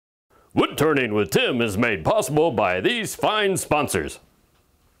Woodturning with Tim is made possible by these fine sponsors.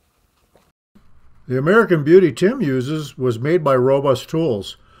 The American Beauty Tim uses was made by Robust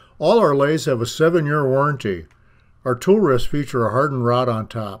Tools. All our lathes have a 7-year warranty. Our tool wrists feature a hardened rod on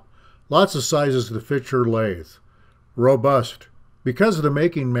top. Lots of sizes to fit your lathe. Robust, because the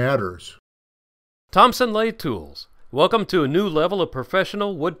making matters. Thompson Lathe Tools. Welcome to a new level of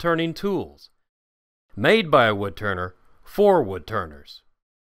professional wood-turning tools. Made by a woodturner, for woodturners.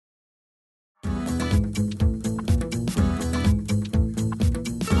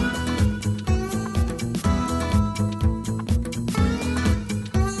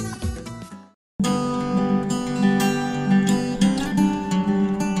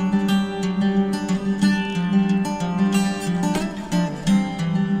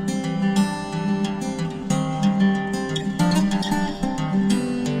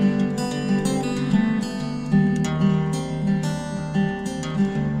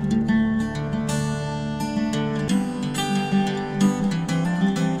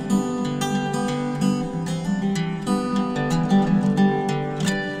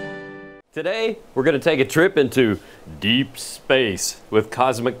 Today, we're going to take a trip into deep space with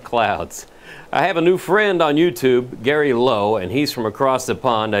cosmic clouds. I have a new friend on YouTube, Gary Lowe, and he's from across the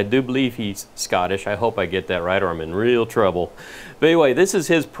pond. I do believe he's Scottish. I hope I get that right or I'm in real trouble. But anyway, this is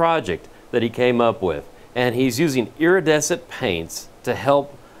his project that he came up with. And he's using iridescent paints to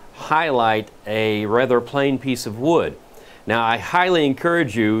help highlight a rather plain piece of wood. Now, I highly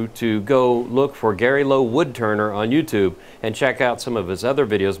encourage you to go look for Gary Lowe Woodturner on YouTube and check out some of his other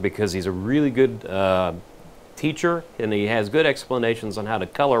videos because he's a really good teacher and he has good explanations on how to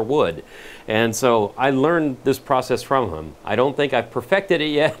color wood. And so I learned this process from him. I don't think I've perfected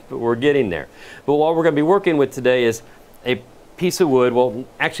it yet, but we're getting there. But what we're going to be working with today is a piece of wood. Well,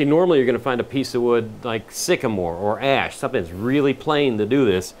 actually, normally you're going to find a piece of wood like sycamore or ash, something that's really plain to do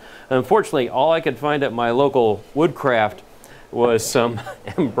this. Unfortunately, all I could find at my local woodcraft was some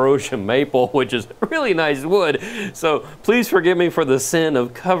ambrosia maple, which is really nice wood. So please forgive me for the sin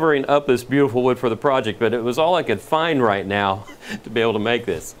of covering up this beautiful wood for the project, but it was all I could find right now to be able to make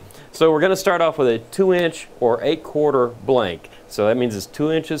this. So we're going to start off with a 2-inch or 8/4 blank. So that means it's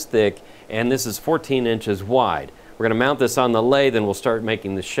 2 inches thick, and this is 14 inches wide. We're going to mount this on the lathe, and we'll start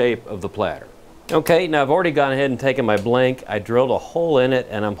making the shape of the platter. Okay, now I've already gone ahead and taken my blank. I drilled a hole in it,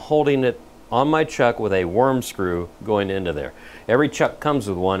 and I'm holding it on my chuck with a worm screw going into there. Every chuck comes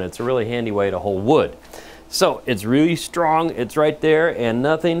with one. It's a really handy way to hold wood. So it's really strong. It's right there and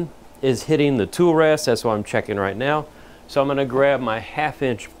nothing is hitting the tool rest. That's what I'm checking right now. So I'm going to grab my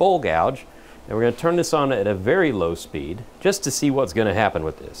 1/2-inch bowl gouge and we're going to turn this on at a very low speed just to see what's going to happen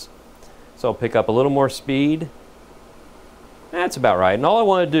with this. So I'll pick up a little more speed. That's about right. And all I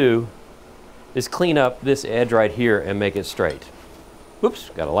want to do is clean up this edge right here and make it straight. Oops,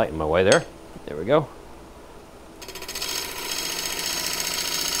 got a light in my way there. There we go.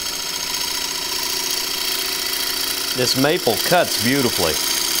 This maple cuts beautifully.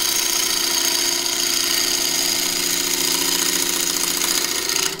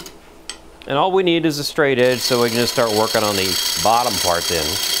 And all we need is a straight edge so we can just start working on the bottom part then.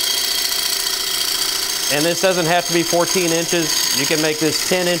 And this doesn't have to be 14 inches. You can make this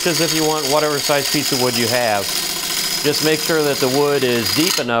 10 inches if you want, whatever size piece of wood you have. Just make sure that the wood is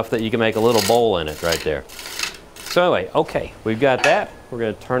deep enough that you can make a little bowl in it right there. So anyway, okay, we've got that. We're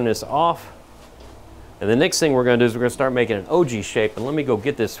going to turn this off. And the next thing we're going to do is we're going to start making an OG shape. And let me go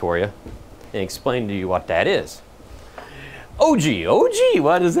get this for you and explain to you what that is. OG,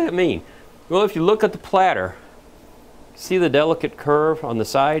 what does that mean? Well, if you look at the platter, see the delicate curve on the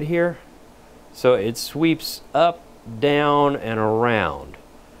side here? So it sweeps up, down, and around.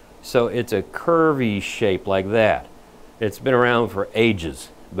 So it's a curvy shape like that. It's been around for ages,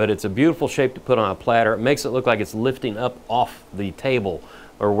 but it's a beautiful shape to put on a platter. It makes it look like it's lifting up off the table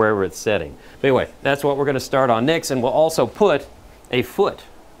or wherever it's setting. But anyway, that's what we're going to start on next, and we'll also put a foot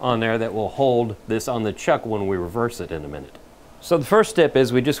on there that will hold this on the chuck when we reverse it in a minute. So the first step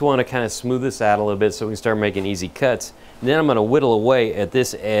is we just want to kind of smooth this out a little bit so we can start making easy cuts. And then I'm going to whittle away at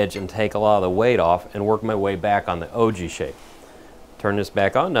this edge and take a lot of the weight off and work my way back on the OG shape. Turn this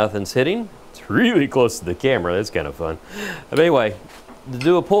back on, nothing's hitting. It's really close to the camera, that's kind of fun. But anyway, to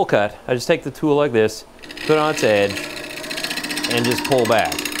do a pull cut, I just take the tool like this, put it on its edge, and just pull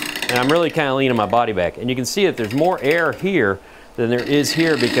back. And I'm really kind of leaning my body back. And you can see that there's more air here than there is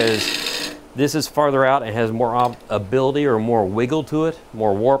here because this is farther out and has more ability or more wiggle to it,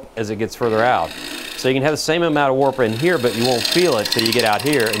 more warp as it gets further out. So you can have the same amount of warp in here, but you won't feel it till you get out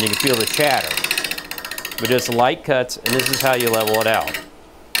here and you can feel the chatter. But just light cuts, and this is how you level it out.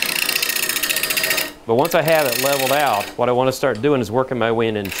 But once I have it leveled out, what I want to start doing is working my way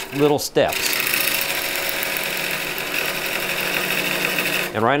in little steps.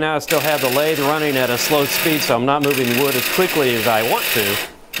 And right now I still have the lathe running at a slow speed, so I'm not moving wood as quickly as I want to,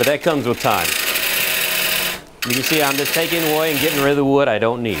 but that comes with time. You can see I'm just taking away and getting rid of the wood I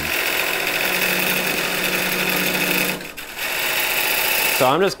don't need. So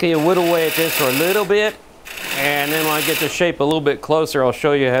I'm just going to whittle away at this for a little bit, and then when I get the shape a little bit closer, I'll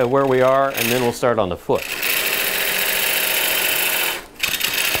show you where we are, and then we'll start on the foot.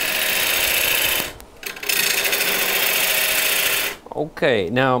 Okay,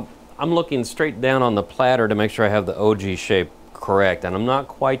 now I'm looking straight down on the platter to make sure I have the OG shape correct, and I'm not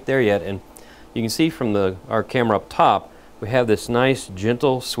quite there yet. And you can see from our camera up top, we have this nice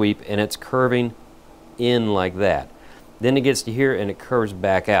gentle sweep, and it's curving in like that. Then it gets to here and it curves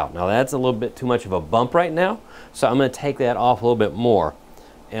back out. Now that's a little bit too much of a bump right now, so I'm going to take that off a little bit more.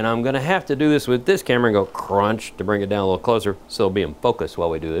 And I'm going to have to do this with this camera and go crunch to bring it down a little closer so it'll be in focus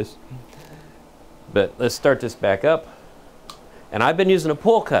while we do this. But let's start this back up. And I've been using a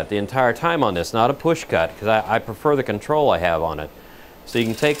pull cut the entire time on this, not a push cut, because I prefer the control I have on it. So you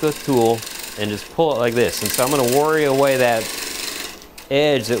can take this tool and just pull it like this. And so I'm going to worry away that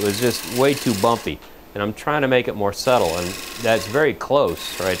edge that was just way too bumpy. And I'm trying to make it more subtle, and that's very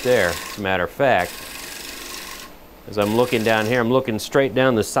close right there, as a matter of fact. As I'm looking down here, I'm looking straight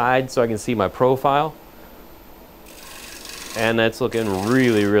down the side so I can see my profile. And that's looking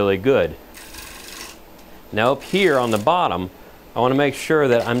really, really good. Now up here on the bottom, I want to make sure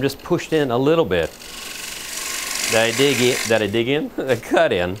that I'm just pushed in a little bit. I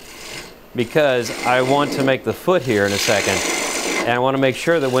cut in, because I want to make the foot here in a second. And I want to make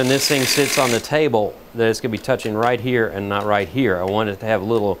sure that when this thing sits on the table, that it's going to be touching right here and not right here. I want it to have a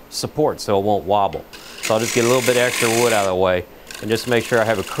little support so it won't wobble. So I'll just get a little bit extra wood out of the way and just make sure I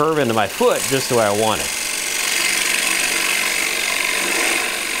have a curve into my foot just the way I want it.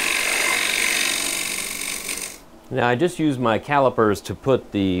 Now I just use my calipers to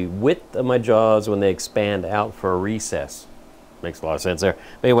put the width of my jaws when they expand out for a recess. Makes a lot of sense there.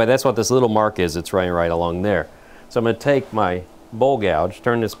 But anyway, that's what this little mark is. It's running right along there. So I'm going to take my bowl gouge,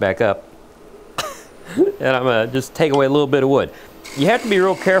 turn this back up, and I'm going to just take away a little bit of wood. You have to be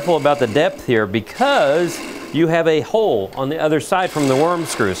real careful about the depth here because you have a hole on the other side from the worm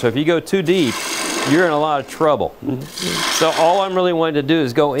screw. So if you go too deep, you're in a lot of trouble. So all I'm really wanting to do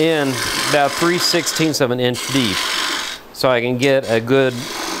is go in about 3/16 of an inch deep so I can get a good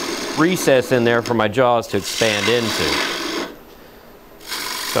recess in there for my jaws to expand into.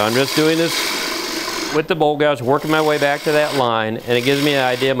 So I'm just doing this with the bowl gouge, working my way back to that line, and it gives me an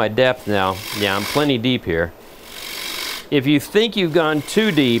idea of my depth now. Yeah, I'm plenty deep here. If you think you've gone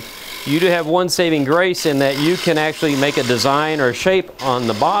too deep, you do have one saving grace in that you can actually make a design or a shape on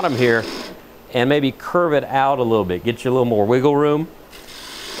the bottom here and maybe curve it out a little bit, get you a little more wiggle room.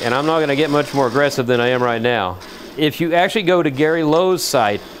 And I'm not going to get much more aggressive than I am right now. If you actually go to Gary Lowe's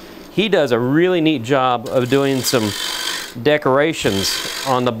site, he does a really neat job of doing some decorations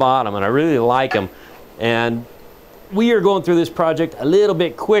on the bottom, and I really like them. And we are going through this project a little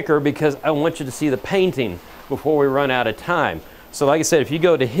bit quicker because I want you to see the painting before we run out of time. So like I said, if you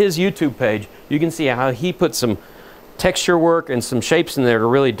go to his YouTube page, you can see how he put some texture work and some shapes in there to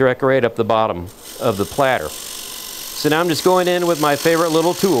really decorate up the bottom of the platter. So now I'm just going in with my favorite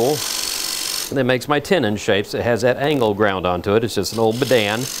little tool that makes my tenon shapes. It has that angle ground onto it. It's just an old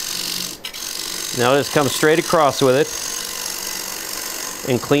Badan. Now just come straight across with it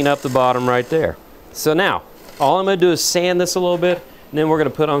and clean up the bottom right there. So now, all I'm going to do is sand this a little bit, and then we're going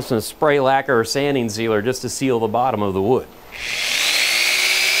to put on some spray lacquer or sanding sealer just to seal the bottom of the wood.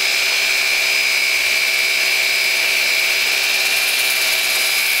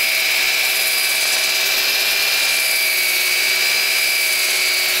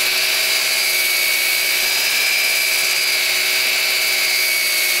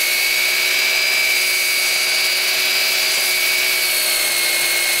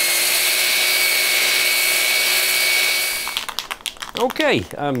 Okay,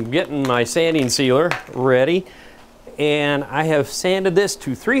 I'm getting my sanding sealer ready, and I have sanded this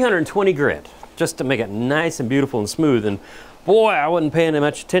to 320 grit just to make it nice and beautiful and smooth. And boy, I wasn't paying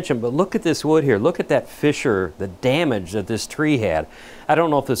much attention, but look at this wood here. Look at that fissure, the damage that this tree had. I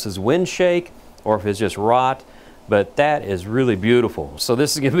don't know if this is wind shake or if it's just rot, but that is really beautiful. So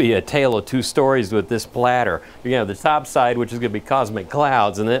this is going to be a tale of two stories with this platter. You're going to have the top side, which is going to be cosmic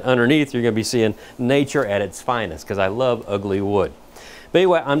clouds, and then underneath you're going to be seeing nature at its finest, because I love ugly wood. But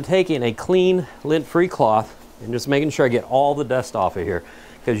anyway, I'm taking a clean, lint-free cloth and just making sure I get all the dust off of here,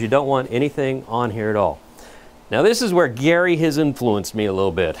 because you don't want anything on here at all. Now this is where Gary has influenced me a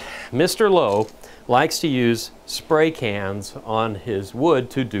little bit. Mr. Lowe likes to use spray cans on his wood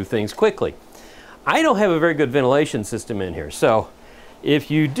to do things quickly. I don't have a very good ventilation system in here, so if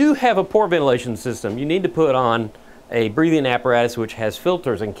you do have a poor ventilation system, you need to put on a breathing apparatus which has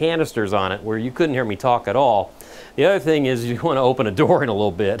filters and canisters on it where you couldn't hear me talk at all. The other thing is you want to open a door in a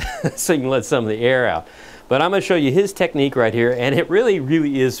little bit so you can let some of the air out. But I'm going to show you his technique right here, and it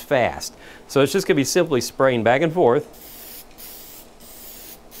really is fast. So it's just going to be simply spraying back and forth.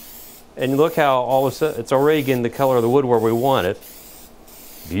 And look how all of a sudden it's already getting the color of the wood where we want it.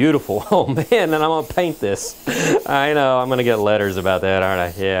 Beautiful. Oh man, and I'm going to paint this. I know, I'm going to get letters about that,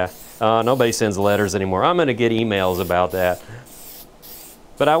 aren't I? Yeah. Nobody sends letters anymore. I'm going to get emails about that.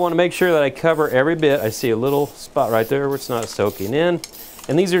 But I want to make sure that I cover every bit. I see a little spot right there where it's not soaking in.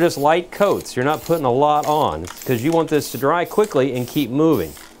 And these are just light coats. You're not putting a lot on because you want this to dry quickly and keep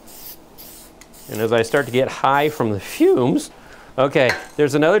moving. And as I start to get high from the fumes, okay,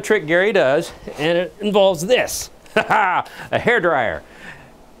 there's another trick Gary does, and it involves this. A hairdryer.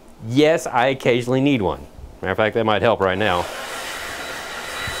 Yes, I occasionally need one. Matter of fact, that might help right now.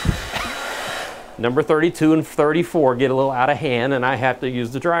 Number 32 and 34 get a little out of hand, and I have to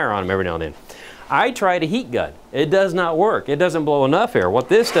use the dryer on them every now and then. I tried a heat gun. It does not work. It doesn't blow enough air. What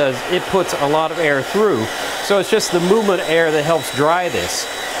this does, it puts a lot of air through. So it's just the movement of air that helps dry this.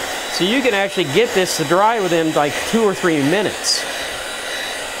 So you can actually get this to dry within like 2 or 3 minutes.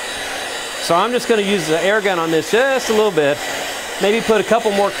 So I'm just going to use the air gun on this just a little bit. Maybe put a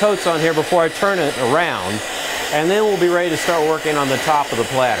couple more coats on here before I turn it around. And then we'll be ready to start working on the top of the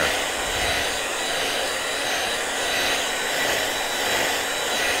platter.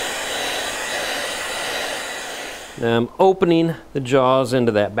 Now I'm opening the jaws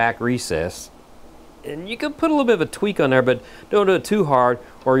into that back recess. And you can put a little bit of a tweak on there, but don't do it too hard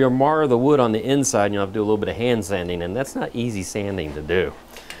or you'll mar the wood on the inside and you'll have to do a little bit of hand sanding, and that's not easy sanding to do.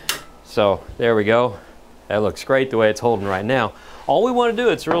 So there we go. That looks great the way it's holding right now. All we want to do,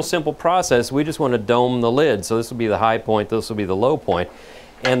 it's a real simple process. We just want to dome the lid. So this will be the high point, this will be the low point.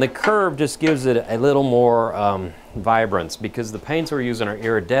 And the curve just gives it a little more vibrance because the paints we're using are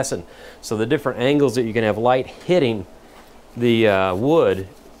iridescent. So the different angles that you can have light hitting the wood,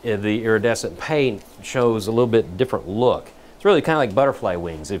 the iridescent paint shows a little bit different look. It's really kind of like butterfly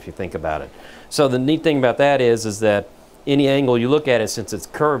wings if you think about it. So the neat thing about that is that any angle you look at it, since it's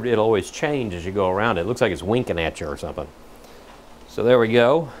curved, it'll always change as you go around it. It looks like it's winking at you or something. So there we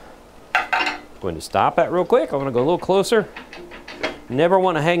go. I'm going to stop that real quick. I'm going to go a little closer. Never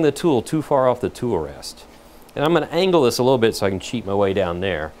want to hang the tool too far off the tool rest. And I'm going to angle this a little bit so I can cheat my way down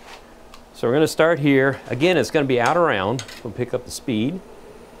there. So we're going to start here. Again, it's going to be out around. We'll pick up the speed.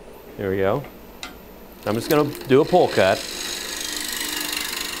 There we go. I'm just going to do a pull cut.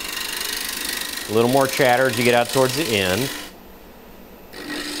 A little more chatter as you get out towards the end.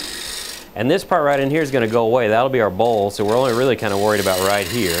 And this part right in here is going to go away. That'll be our bowl, so we're only really kind of worried about right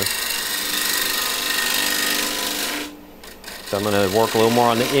here. So I'm going to work a little more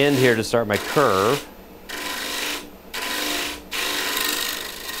on the end here to start my curve.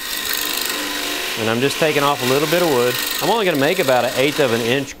 And I'm just taking off a little bit of wood. I'm only going to make about 1/8 of an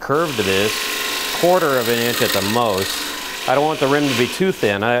inch curve to this, 1/4 of an inch at the most. I don't want the rim to be too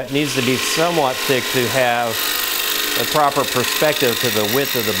thin. It needs to be somewhat thick to have a proper perspective to the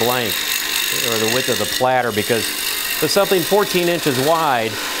width of the blank, or the width of the platter, because with something 14 inches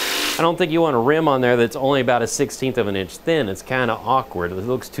wide, I don't think you want a rim on there that's only about 1/16 of an inch thin. It's kind of awkward. It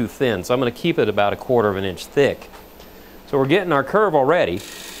looks too thin. So I'm going to keep it about 1/4 of an inch thick. So we're getting our curve already.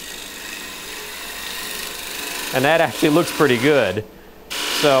 And that actually looks pretty good.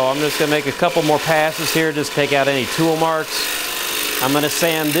 So I'm just going to make a couple more passes here, just take out any tool marks. I'm going to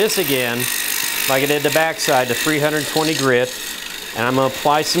sand this again, like I did the backside, to 320 grit. And I'm going to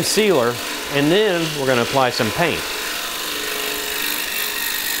apply some sealer, and then we're going to apply some paint.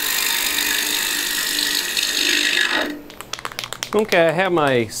 Okay, I have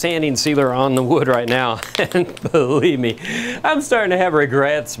my sanding sealer on the wood right now, and believe me, I'm starting to have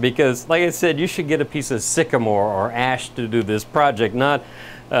regrets because, like I said, you should get a piece of sycamore or ash to do this project, not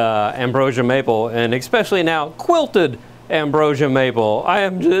ambrosia maple, and especially now quilted ambrosia maple. I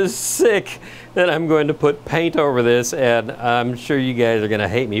am just sick that I'm going to put paint over this, and I'm sure you guys are going to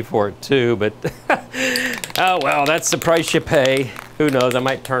hate me for it too, but oh well, that's the price you pay. Who knows, I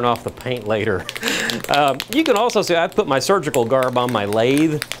might turn off the paint later. You can also see I've put my surgical garb on my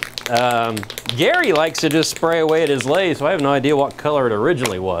lathe. Gary likes to just spray away at his lathe, so I have no idea what color it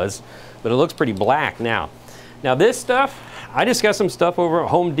originally was, but it looks pretty black now. Now this stuff, I just got some stuff over at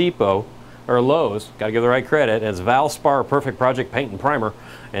Home Depot, or Lowe's, gotta give the right credit. It's Valspar Perfect Project Paint and Primer,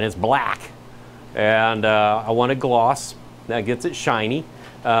 and it's black. And I want a gloss that gets it shiny.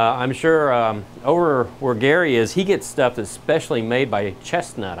 I'm sure over where Gary is, he gets stuff that's specially made by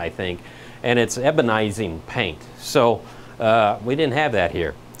Chestnut, I think, and it's ebonizing paint. So we didn't have that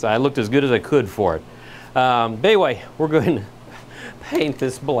here. So I looked as good as I could for it. But anyway, we're going to paint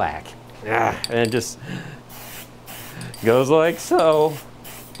this black. And it just goes like so.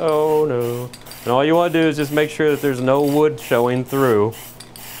 Oh no. And all you want to do is just make sure that there's no wood showing through.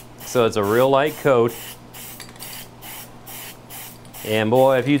 So it's a real light coat. And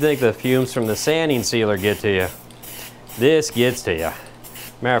boy, if you think the fumes from the sanding sealer get to you, this gets to you.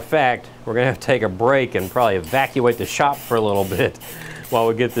 Matter of fact, we're going to have to take a break and probably evacuate the shop for a little bit while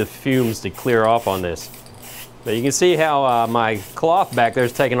we get the fumes to clear off on this. But you can see how my cloth back there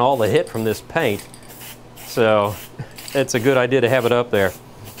is taking all the hit from this paint. So it's a good idea to have it up there.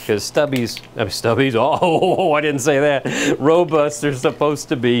 Because Stubbies, oh, I didn't say that. Robust are supposed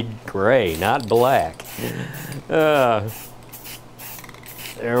to be gray, not black. There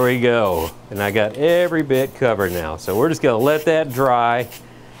we go. And I got every bit covered now. So we're just going to let that dry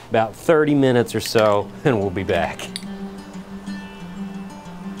about 30 minutes or so, and we'll be back.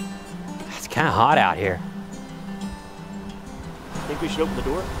 It's kind of hot out here. Think we should open the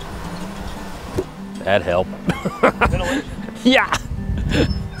door? That'd help. Ventilation? Yeah.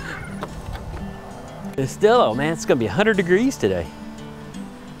 It's still, oh man, it's going to be 100 degrees today.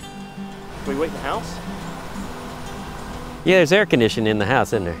 Can we wait in the house? Yeah, there's air conditioning in the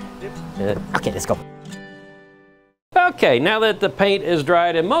house, isn't there? Yep. Okay, let's go. Okay, now that the paint is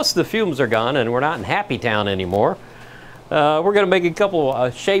dried and most of the fumes are gone and we're not in Happy Town anymore, we're going to make a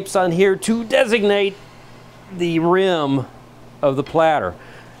couple shapes on here to designate the rim of the platter.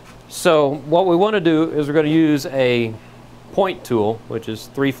 So what we want to do is we're going to use a point tool, which is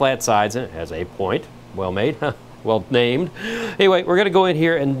 3 flat sides and it has a point. Well made, well named. Anyway, we're going to go in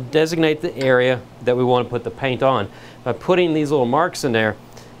here and designate the area that we want to put the paint on. By putting these little marks in there,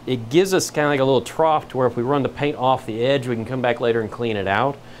 it gives us kind of like a little trough to where if we run the paint off the edge, we can come back later and clean it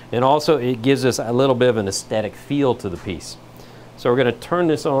out. And also it gives us a little bit of an aesthetic feel to the piece. So we're going to turn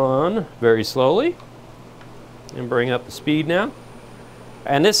this on very slowly and bring up the speed now.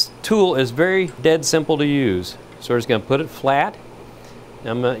 And this tool is very dead simple to use. So we're just going to put it flat. You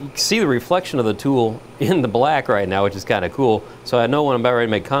can see the reflection of the tool in the black right now, which is kind of cool. So I know when I'm about ready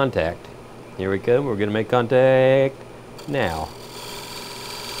to make contact. Here we go. We're going to make contact now.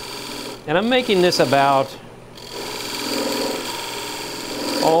 And I'm making this about,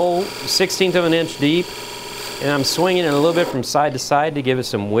 1/16 of an inch deep. And I'm swinging it a little bit from side to side to give it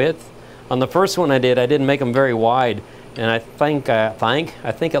some width. On the first one I didn't make them very wide. And I think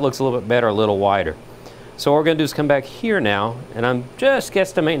it looks a little bit better, a little wider. So what we're going to do is come back here now, and I'm just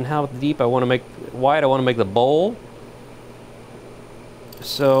guesstimating how deep I want to make, wide I want to make the bowl.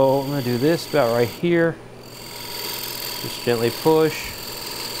 So I'm going to do this about right here. Just gently push.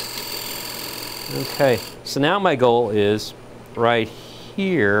 Okay, so now my goal is right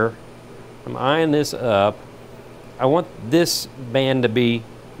here. I'm eyeing this up. I want this band to be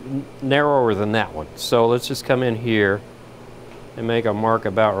narrower than that one. So let's just come in here and make a mark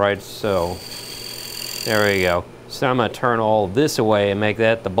about right so. There we go. So I'm going to turn all of this away and make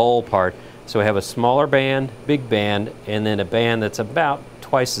that the bowl part. So we have a smaller band, big band, and then a band that's about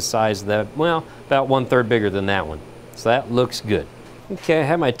twice the size of that, well, about 1/3 bigger than that one. So that looks good. Okay, I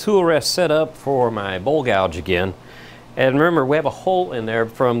have my tool rest set up for my bowl gouge again. And remember, we have a hole in there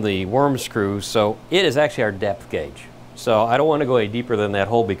from the worm screw, so it is actually our depth gauge. So I don't want to go any deeper than that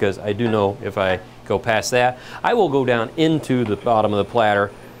hole because I do know if I go past that, I will go down into the bottom of the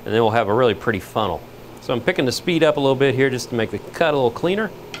platter and then we'll have a really pretty funnel. So I'm picking the speed up a little bit here just to make the cut a little cleaner.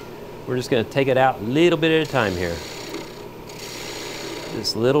 We're just going to take it out a little bit at a time here.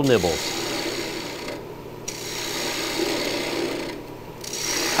 Just little nibbles.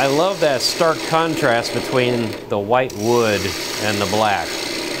 I love that stark contrast between the white wood and the black.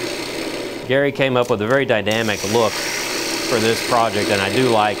 Gary came up with a very dynamic look for this project and I do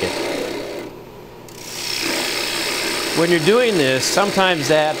like it. When you're doing this, sometimes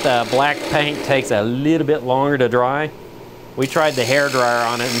that black paint takes a little bit longer to dry. We tried the hair dryer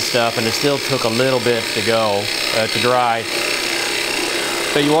on it and stuff and it still took a little bit to go, to dry.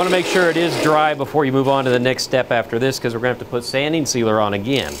 So you want to make sure it is dry before you move on to the next step after this because we're going to have to put sanding sealer on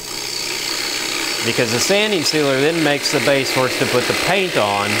again. Because the sanding sealer then makes the base for us to put the paint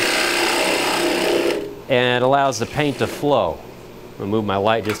on and it allows the paint to flow. I'm going to move my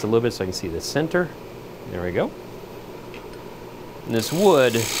light just a little bit so I can see the center. There we go. And this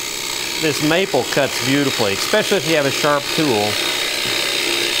wood, this maple cuts beautifully, especially if you have a sharp tool.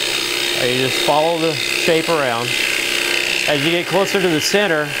 You just follow the shape around. As you get closer to the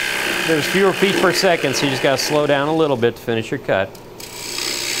center, there's fewer feet per second, so you just got to slow down a little bit to finish your cut.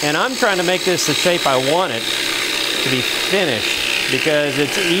 And I'm trying to make this the shape I want it to be finished, because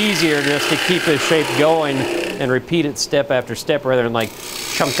it's easier just to keep this shape going and repeat it step after step rather than like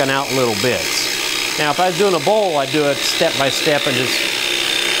chunking out little bits. Now if I was doing a bowl, I'd do it step by step and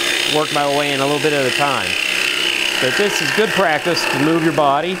just work my way in a little bit at a time. But this is good practice to move your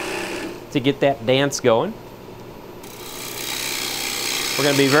body to get that dance going. We're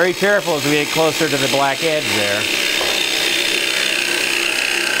going to be very careful as we get closer to the black edge there.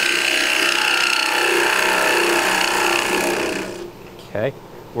 Okay,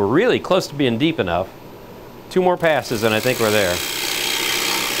 we're really close to being deep enough. 2 more passes and I think we're there.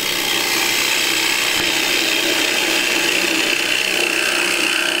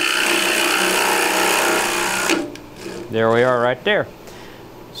 There we are right there.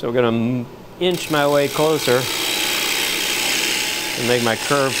 So we're going to inch my way closer and make my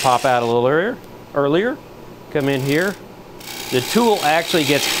curve pop out a little earlier. Come in here. The tool actually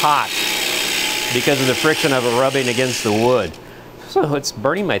gets hot because of the friction of it rubbing against the wood. So it's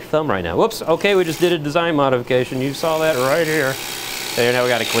burning my thumb right now. Whoops, okay, we just did a design modification. You saw that right here. There, now we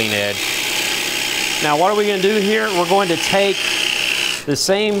got a clean edge. Now what are we going to do here? We're going to take the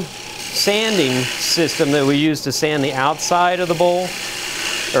same sanding system that we use to sand the outside of the bowl,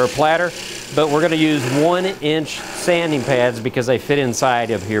 or platter, but we're going to use 1-inch sanding pads because they fit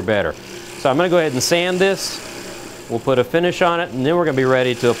inside of here better. So I'm going to go ahead and sand this. We'll put a finish on it, and then we're going to be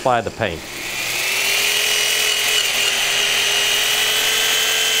ready to apply the paint.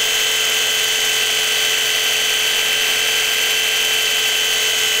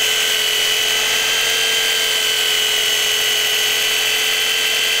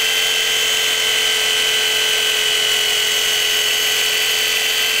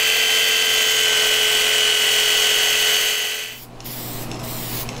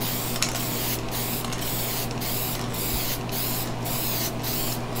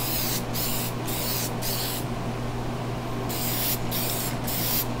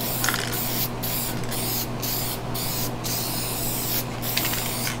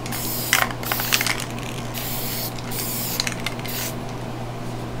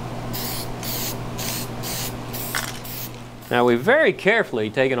 Now we've very carefully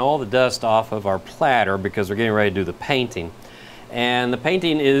taken all the dust off of our platter because we're getting ready to do the painting. And the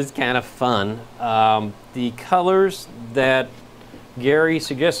painting is kind of fun. The colors that Gary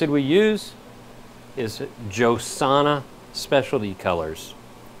suggested we use is Josana Specialty Colors.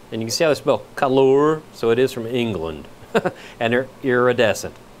 And you can see how they spell color, so it is from England. And they're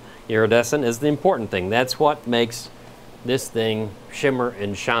iridescent. Iridescent is the important thing. That's what makes this thing shimmer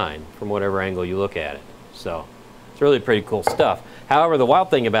and shine from whatever angle you look at it. So it's really pretty cool stuff. However, the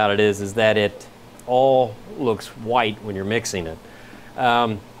wild thing about it is that it all looks white when you're mixing it.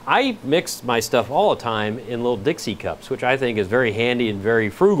 I mix my stuff all the time in little Dixie cups, which I think is very handy and very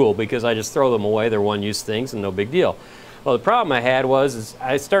frugal because I just throw them away. They're one-use things and no big deal. Well, the problem I had was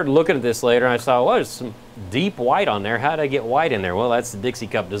I started looking at this later and I saw, well, there's some deep white on there. How did I get white in there? Well, that's the Dixie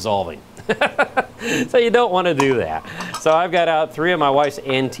cup dissolving. So you don't want to do that. So I've got out 3 of my wife's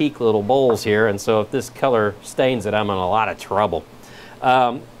antique little bowls here, and so if this color stains it, I'm in a lot of trouble.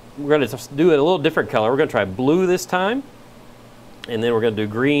 We're going to do it a little different color. We're going to try blue this time, and then we're going to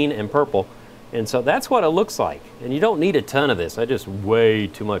do green and purple. And so that's what it looks like. And you don't need a ton of this. I just way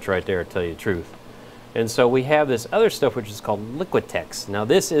too much right there, to tell you the truth. And so we have this other stuff which is called Liquitex. Now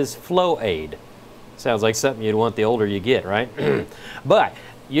this is Flow Aid. Sounds like something you'd want the older you get, right? But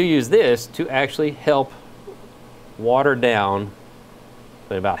you use this to actually help water down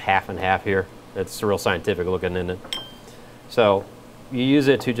about half and half here. That's real scientific looking, isn't it? So you use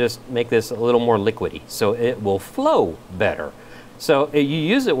it to just make this a little more liquidy so it will flow better. So you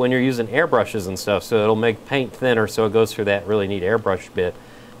use it when you're using airbrushes and stuff, so it'll make paint thinner so it goes through that really neat airbrush bit.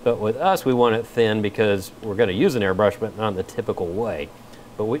 But with us, we want it thin because we're going to use an airbrush, but not in the typical way.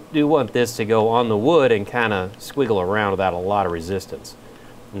 But we do want this to go on the wood and kind of squiggle around without a lot of resistance.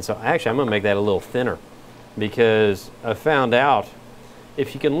 And so actually, I'm going to make that a little thinner because I found out,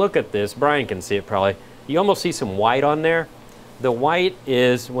 if you can look at this, Brian can see it probably, you almost see some white on there. The white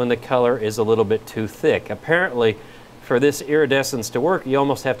is when the color is a little bit too thick. Apparently, for this iridescence to work, you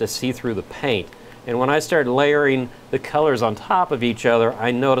almost have to see through the paint. And when I started layering the colors on top of each other,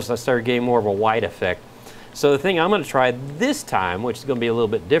 I noticed I started getting more of a white effect. So the thing I'm going to try this time, which is going to be a little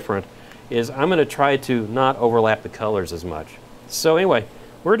bit different, is I'm going to try to not overlap the colors as much. So anyway,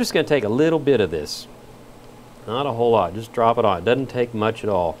 we're just going to take a little bit of this. Not a whole lot, just drop it on. It doesn't take much at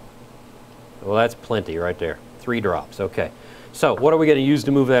all. Well, that's plenty right there. 3 drops, okay. So what are we going to use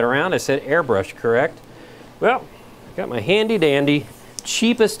to move that around? I said airbrush, correct? Well, I got my handy dandy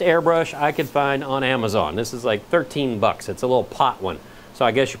cheapest airbrush I could find on Amazon. This is like 13 bucks. It's a little pot one. So So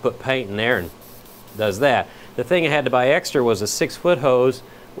I guess you put paint in there and it does that. The thing I had to buy extra was a 6-foot hose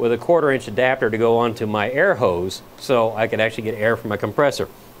with a 1/4-inch adapter to go onto my air hose so I could actually get air from my compressor.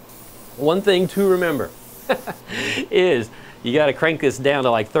 One thing to remember is you got to crank this down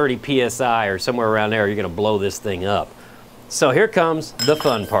to like 30 psi or somewhere around there, or you're going to blow this thing up. So here comes the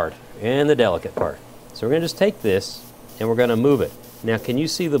fun part and the delicate part. So we're going to just take this and we're going to move it. Now can you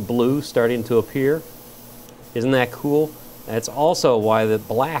see the blue starting to appear? Isn't that cool? That's also why the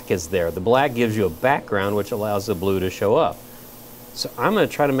black is there. The black gives you a background which allows the blue to show up. So I'm going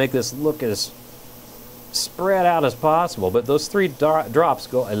to try to make this look as spread out as possible, but those 3 drops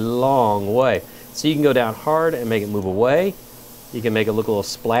go a long way. So you can go down hard and make it move away. You can make it look a little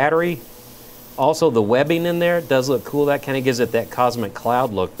splattery. Also the webbing in there does look cool. That kind of gives it that cosmic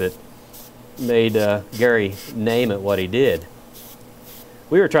cloud look that made Gary name it what he did.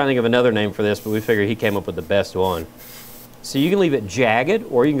 We were trying to think of another name for this, but we figured he came up with the best one. So you can leave it jagged,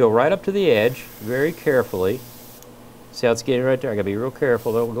 or you can go right up to the edge very carefully. See how it's getting right there? I gotta be real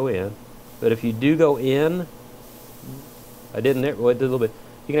careful, don't go in. But if you do go in, I didn't there, well, it did a little bit.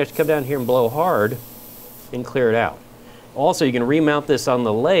 You can actually come down here and blow hard and clear it out. Also, you can remount this on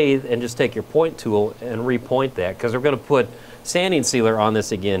the lathe and just take your point tool and repoint that, because we're going to put sanding sealer on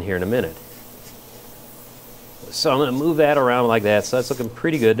this again here in a minute. So I'm going to move that around like that, so that's looking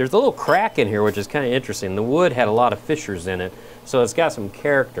pretty good. There's a little crack in here, which is kind of interesting. The wood had a lot of fissures in it, so it's got some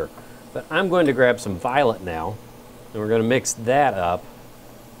character. But I'm going to grab some violet now, and we're going to mix that up.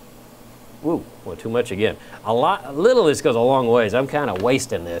 Woo, well, too much again. A little of this goes a long ways. I'm kind of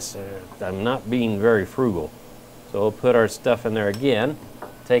wasting this. I'm not being very frugal. So we'll put our stuff in there again.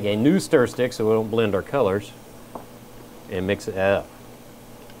 Take a new stir stick so we don't blend our colors, and mix it up.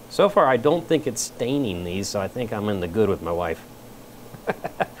 So far, I don't think it's staining these, so I think I'm in the good with my wife.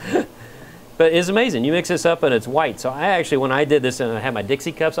 But it's amazing. You mix this up and it's white. So I actually, when I did this and I had my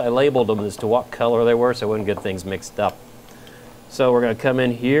Dixie cups, I labeled them as to what color they were so I wouldn't get things mixed up. So we're going to come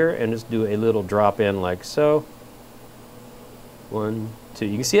in here and just do a little drop in like so. 1, 2.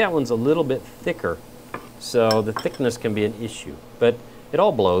 You can see that one's a little bit thicker, so the thickness can be an issue, but it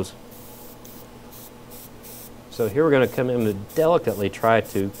all blows. So here we're going to come in and delicately try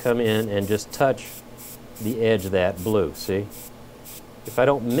to come in and just touch the edge of that blue, see? If I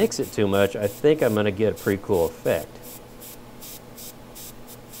don't mix it too much, I think I'm going to get a pretty cool effect.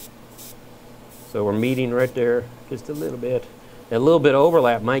 So we're meeting right there just a little bit. A little bit of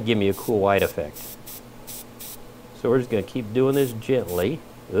overlap might give me a cool white effect. So we're just going to keep doing this gently.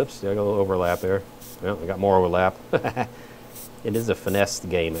 Oops, I got a little overlap there. Well, I got more overlap. It is a finesse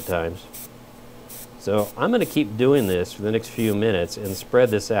game at times. So I'm going to keep doing this for the next few minutes and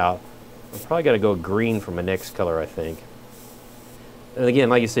spread this out. I'm probably going to go green for my next color, I think. And again,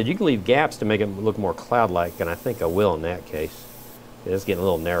 like you said, you can leave gaps to make it look more cloud-like, and I think I will in that case. It's getting a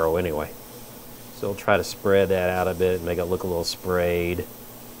little narrow anyway. So we'll try to spread that out a bit and make it look a little sprayed.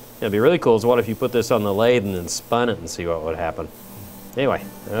 It'd be really cool is what if you put this on the lathe and then spun it and see what would happen. Anyway,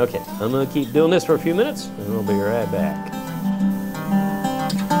 okay, I'm going to keep doing this for a few minutes and we'll be right back.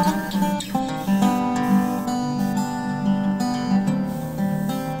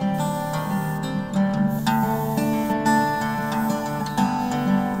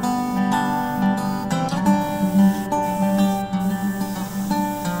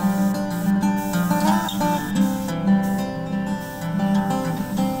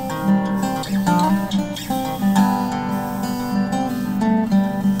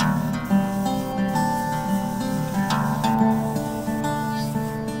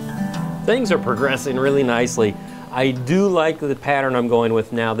 Things are progressing really nicely. I do like the pattern I'm going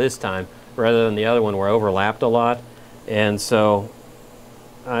with now this time, rather than the other one where I overlapped a lot. And so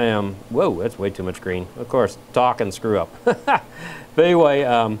I am, whoa, that's way too much green. Of course, talk and screw up. But anyway,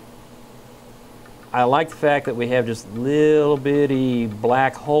 I like the fact that we have just little bitty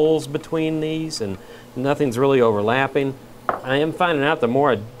black holes between these and nothing's really overlapping. I am finding out the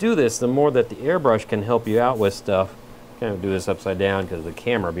more I do this, the more that the airbrush can help you out with stuff. Kind of do this upside down because of the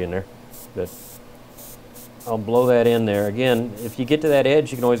camera being there. But I'll blow that in there. Again, if you get to that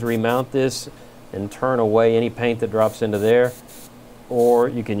edge, you can always remount this and turn away any paint that drops into there, or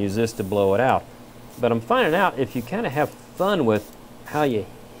you can use this to blow it out. But I'm finding out if you kind of have fun with how you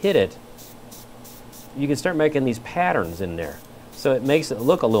hit it, you can start making these patterns in there. So it makes it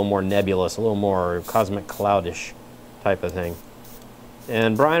look a little more nebulous, a little more cosmic cloudish type of thing.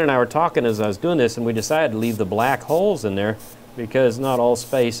 And Brian and I were talking as I was doing this, and we decided to leave the black holes in there because not all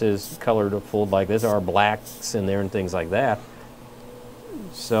space is colored or full like this. There are blacks in there and things like that.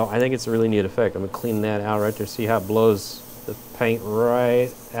 So I think it's a really neat effect. I'm going to clean that out right there. See how it blows the paint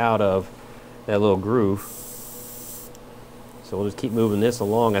right out of that little groove. So we'll just keep moving this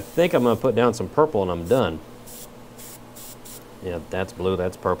along. I think I'm going to put down some purple and I'm done. Yeah, that's blue,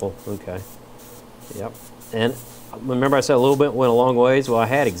 that's purple. Okay. Yep. And remember I said a little bit went a long ways? Well, I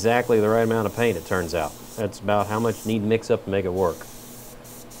had exactly the right amount of paint, it turns out. That's about how much you need to mix up to make it work.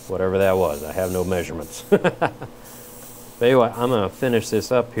 Whatever that was. I have no measurements. But anyway, I'm going to finish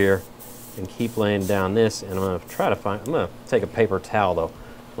this up here and keep laying down this, and I'm going to try to find, I'm going to take a paper towel though.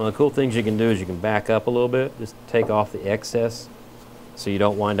 One of the cool things you can do is you can back up a little bit, just take off the excess so you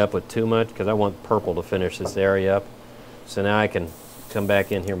don't wind up with too much, because I want purple to finish this area up. So now I can come back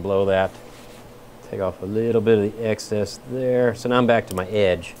in here and blow that, take off a little bit of the excess there. So now I'm back to my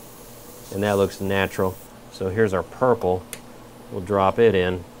edge, and that looks natural. So here's our purple. We'll drop it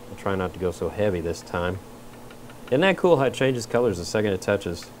in. I'll try not to go so heavy this time. Isn't that cool how it changes colors the second it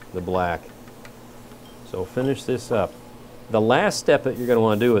touches the black? So we'll finish this up. The last step that you're going to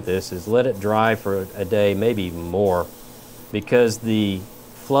want to do with this is let it dry for a day, maybe more, because the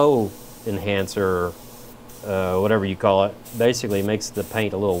flow enhancer, whatever you call it, basically makes the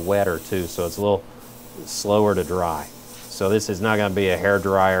paint a little wetter too, so it's a little slower to dry. So this is not going to be a hair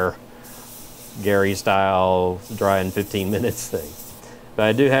dryer, Gary style, dry in 15 minutes thing. But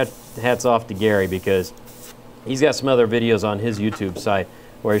I do have hats off to Gary, because he's got some other videos on his YouTube site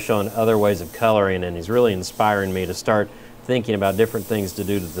where he's showing other ways of coloring, and he's really inspiring me to start thinking about different things to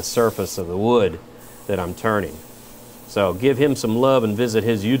do to the surface of the wood that I'm turning. So give him some love and visit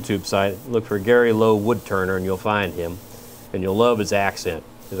his YouTube site. Look for Gary Lowe Woodturner and you'll find him. And you'll love his accent.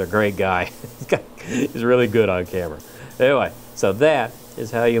 He's a great guy. He's really good on camera. Anyway, so that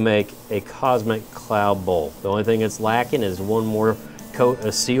is how you make a cosmic cloud bowl. The only thing that's lacking is one more coat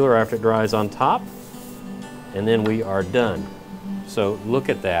of sealer after it dries on top, and then we are done. So look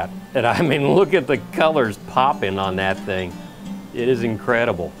at that. And I mean, look at the colors popping on that thing. It is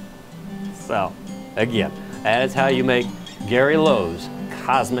incredible. So, again, that is how you make Gary Lowe's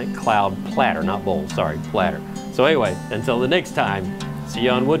Cosmic Cloud Platter. Not bowl, sorry, platter. So anyway, until the next time, see you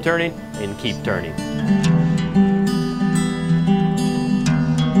on wood turning and keep turning.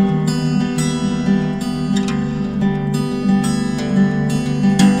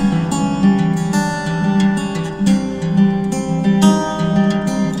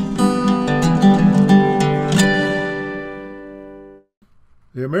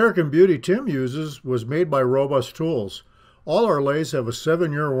 The American Beauty Tim uses was made by Robust Tools. All our lathes have a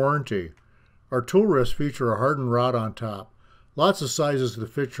 7-year warranty. Our tool wrists feature a hardened rod on top. Lots of sizes to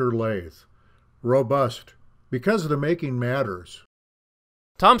fit your lathe. Robust, because the making matters.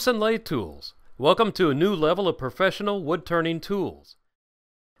 Thompson Lathe Tools. Welcome to a new level of professional wood turning tools.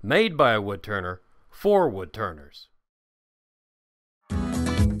 Made by a wood turner for wood turners.